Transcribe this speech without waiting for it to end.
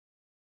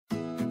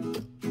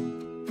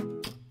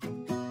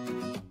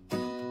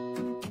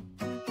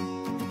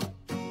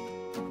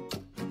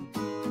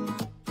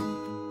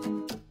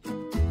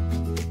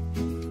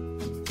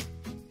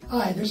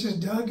Hi, this is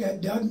Doug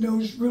at Doug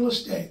Knows Real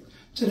Estate.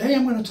 Today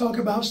I'm going to talk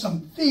about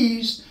some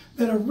fees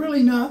that are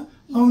really not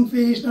loan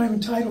fees, not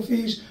even title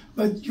fees,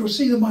 but you'll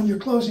see them on your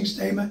closing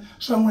statement,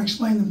 so I want to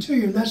explain them to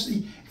you. That's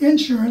the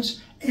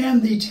insurance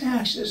and the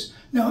taxes.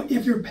 Now,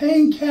 if you're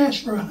paying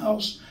cash for a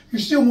house, you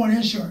still want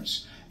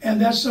insurance, and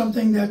that's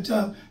something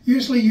that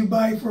usually you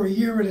buy for a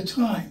year at a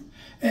time.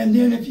 And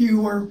then if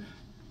you are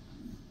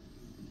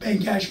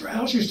paying cash for a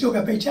house, you still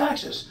got to pay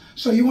taxes.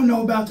 So you want to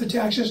know about the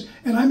taxes,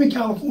 and I'm in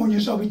California,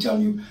 so I'll be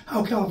telling you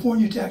how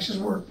California taxes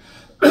work.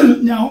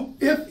 Now,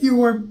 if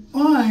you are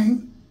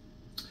buying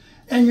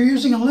and you're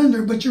using a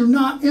lender, but you're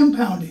not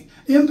impounding.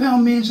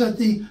 Impound means that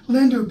the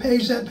lender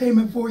pays that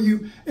payment for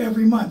you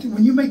every month.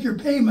 When you make your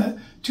payment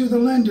to the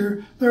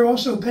lender, they're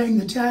also paying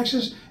the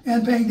taxes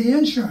and paying the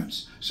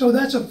insurance. So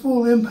that's a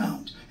full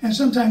impound. And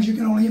sometimes you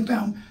can only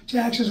impound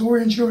taxes or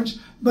insurance,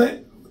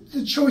 but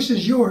the choice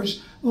is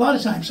yours. A lot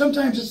of times,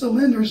 sometimes it's the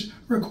lender's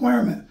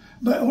requirement.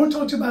 But I want to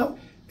talk about,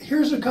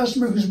 here's a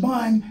customer who's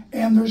buying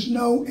and there's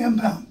no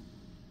impound.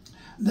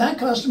 That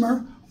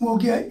customer will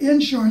get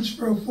insurance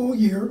for a full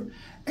year,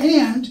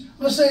 and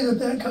let's say that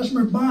that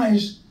customer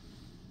buys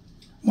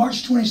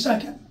March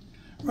 22nd,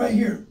 right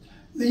here.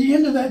 The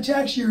end of that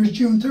tax year is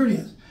June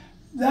 30th.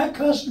 That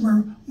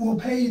customer will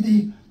pay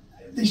the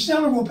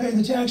seller will pay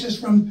the taxes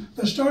from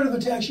the start of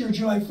the tax year,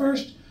 July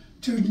 1st,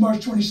 to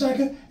March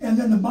 22nd, and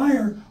then the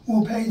buyer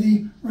will pay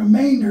the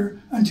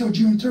remainder until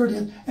June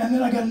 30th. And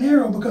then I got an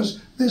arrow because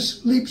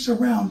this leaps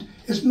around.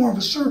 It's more of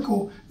a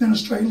circle than a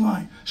straight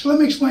line. So let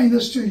me explain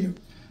this to you.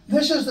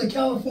 This is the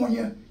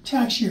California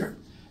tax year.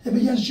 It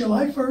begins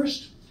July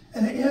 1st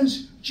and it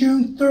ends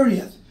June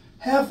 30th.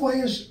 Halfway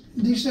is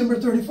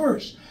December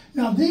 31st.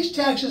 Now these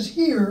taxes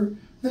here,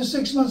 this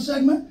 6-month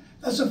segment,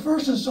 that's the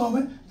first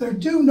installment. They're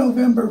due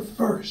November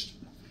 1st.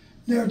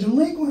 They're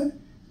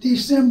delinquent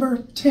December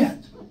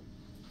 10th.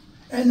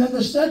 And then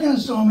the second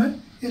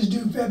installment is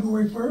due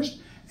February 1st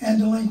and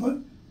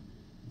delinquent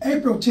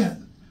April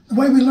 10th. The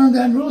way we learned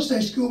that in real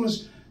estate school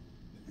is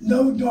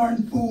no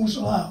darn fools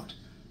allowed.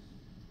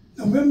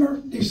 November,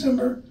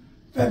 December,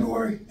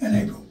 February, and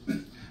April.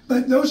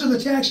 But those are the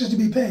taxes to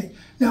be paid.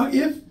 Now,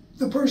 if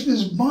the person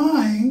is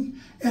buying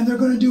and they're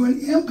going to do an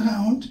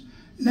impound,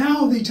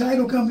 now the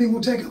title company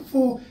will take a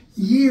full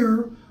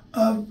year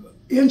of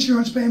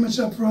insurance payments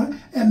up front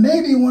and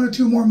maybe 1 or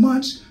 2 more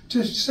months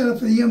to set up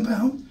for the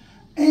impound.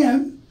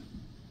 And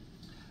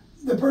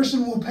the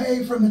person will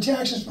pay from the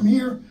taxes from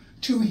here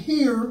to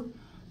here,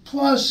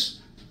 plus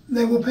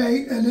they will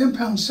pay an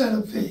impound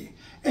setup fee.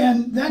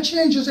 And that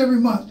changes every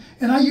month.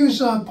 And I use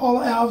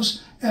Paula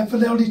Alves at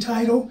Fidelity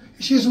Title.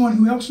 She's the one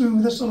who helps me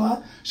with this a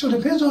lot. So it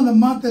depends on the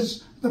month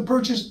that's the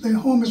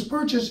home is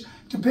purchased,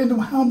 depending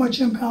on how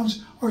much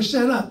impounds are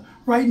set up.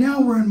 Right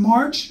now we're in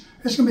March.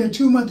 It's going to be a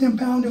 2-month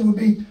impound. It will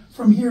be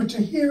from here to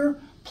here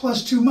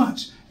plus 2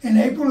 months. In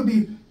April it'll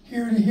be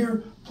here to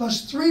here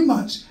plus 3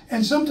 months.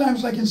 And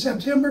sometimes, like in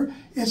September,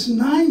 it's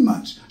 9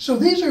 months. So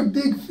these are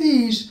big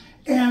fees,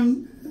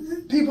 and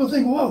people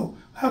think, whoa,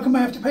 how come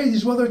I have to pay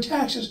these? Well, they're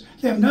taxes.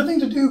 They have nothing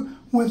to do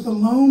with the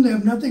loan. They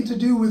have nothing to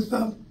do with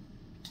the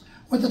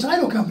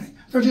title company.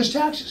 They're just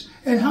taxes.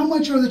 And how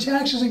much are the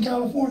taxes in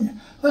California?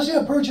 Let's say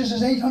a purchase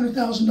is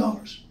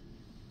 $800,000.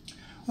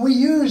 We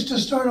use to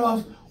start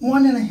off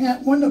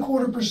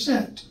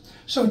 1.25%.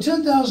 So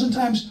 10,000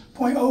 times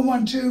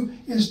 0.012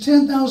 is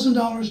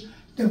 $10,000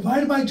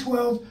 divided by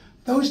 12.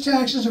 Those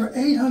taxes are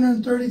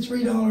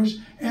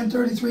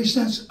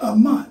 $833.33 a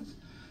month.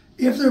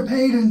 If they're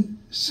paid in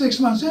 6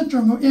 months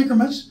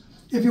increments,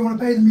 if you want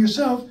to pay them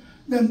yourself,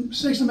 then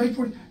 6 and 8,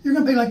 40, you're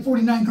going to pay like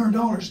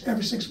 $4,900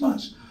 every 6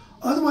 months.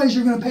 Otherwise,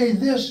 you're going to pay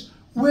this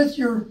with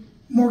your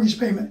mortgage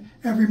payment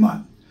every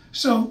month.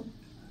 So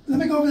let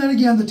me go over that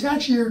again. The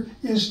tax year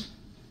is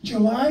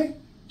July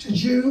to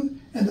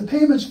June, and the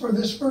payments for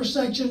this first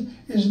section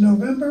is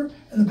November,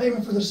 and the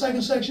payment for the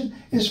second section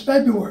is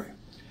February.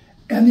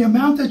 And the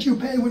amount that you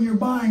pay when you're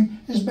buying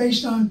is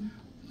based on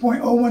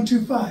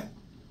 0.0125.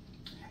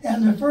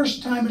 And the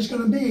first time it's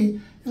going to be,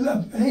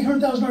 an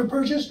 $800,000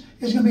 purchase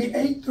is going to be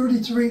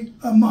 $833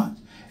 a month.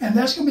 And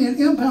that's going to be an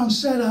impound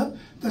setup.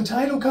 The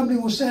title company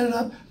will set it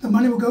up. The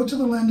money will go to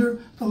the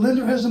lender. The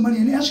lender has the money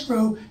in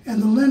escrow,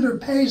 and the lender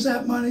pays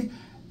that money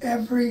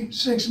every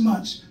 6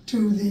 months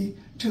to the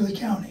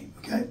county.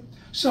 Okay?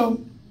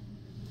 So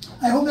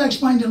I hope that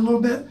explained it a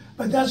little bit,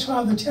 but that's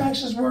how the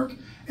taxes work,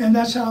 and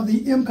that's how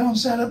the impound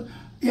setup,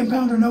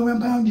 impound or no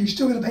impound, you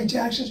still got to pay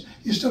taxes.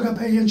 You still got to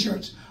pay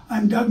insurance.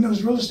 I'm Doug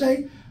Knows Real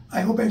Estate. I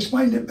hope I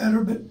explained it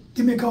better, but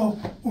give me a call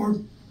or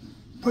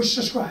push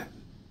subscribe.